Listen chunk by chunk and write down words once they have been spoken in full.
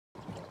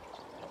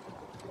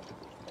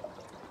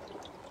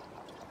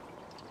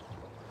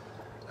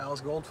Al's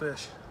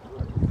Goldfish.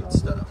 Good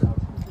stuff.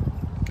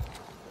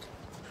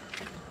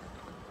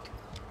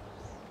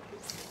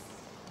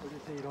 What do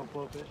you say you don't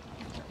blow fish?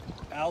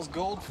 Al's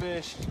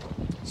Goldfish,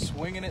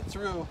 swinging it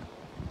through.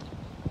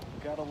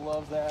 Gotta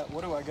love that.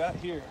 What do I got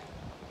here?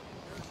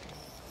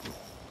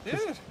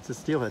 Dude! It's a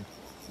steelhead.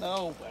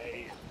 No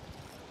way.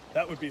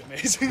 That would be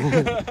amazing.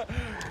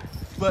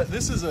 But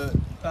this is a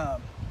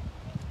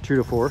 2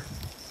 to 4.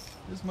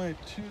 this is my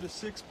 2 to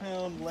 6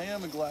 pound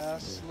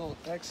Lamiglas little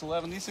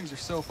X11. These things are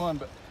so fun,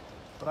 but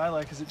what I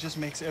like is it just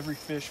makes every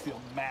fish feel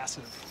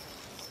massive.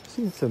 I've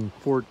seen some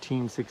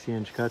 14,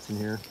 16-inch cuts in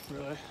here.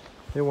 Really?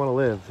 They want to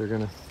live. They're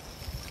gonna.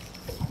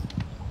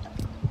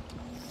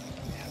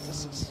 Yeah,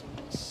 this is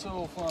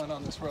so fun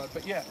on this rod.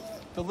 But yeah,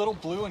 the little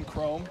blue and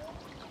chrome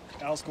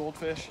Al's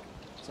Goldfish,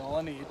 that's all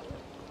I need.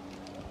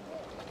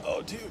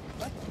 Oh, dude,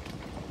 what?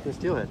 The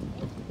steelhead.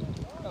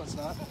 No, it's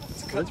not.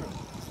 It's a cutthroat.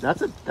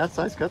 That's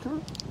size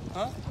cutthroat?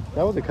 Huh?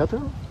 That was a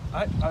cutthroat?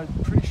 I'm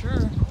pretty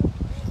sure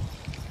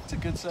it's a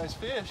good sized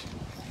fish.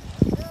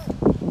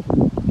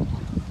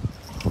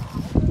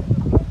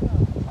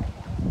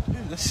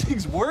 Dude, this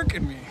thing's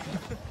working me.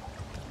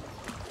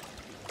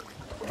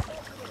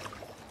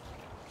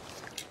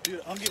 Dude,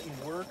 I'm getting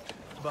worked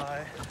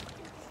by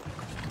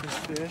this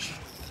fish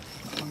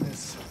on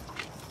this.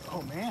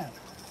 Oh man,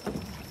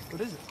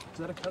 what is it? Is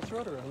that a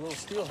cutthroat or a little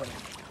steelhead?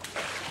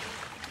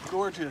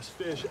 Gorgeous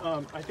fish.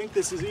 I think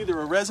this is either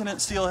a resonant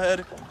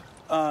steelhead,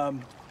 so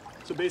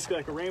basically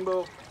like a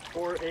rainbow,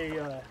 or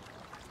a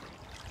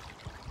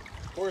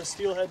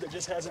steelhead that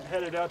just hasn't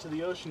headed out to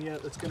the ocean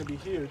yet. That's going to be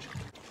huge.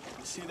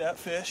 See that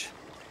fish?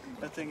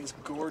 That thing is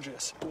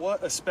gorgeous.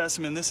 What a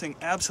specimen. This thing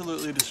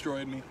absolutely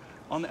destroyed me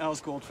on the Al's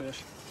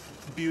Goldfish.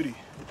 Beauty.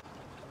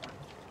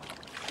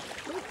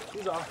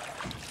 He's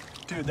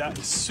off. Dude, that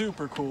is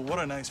super cool. What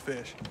a nice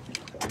fish.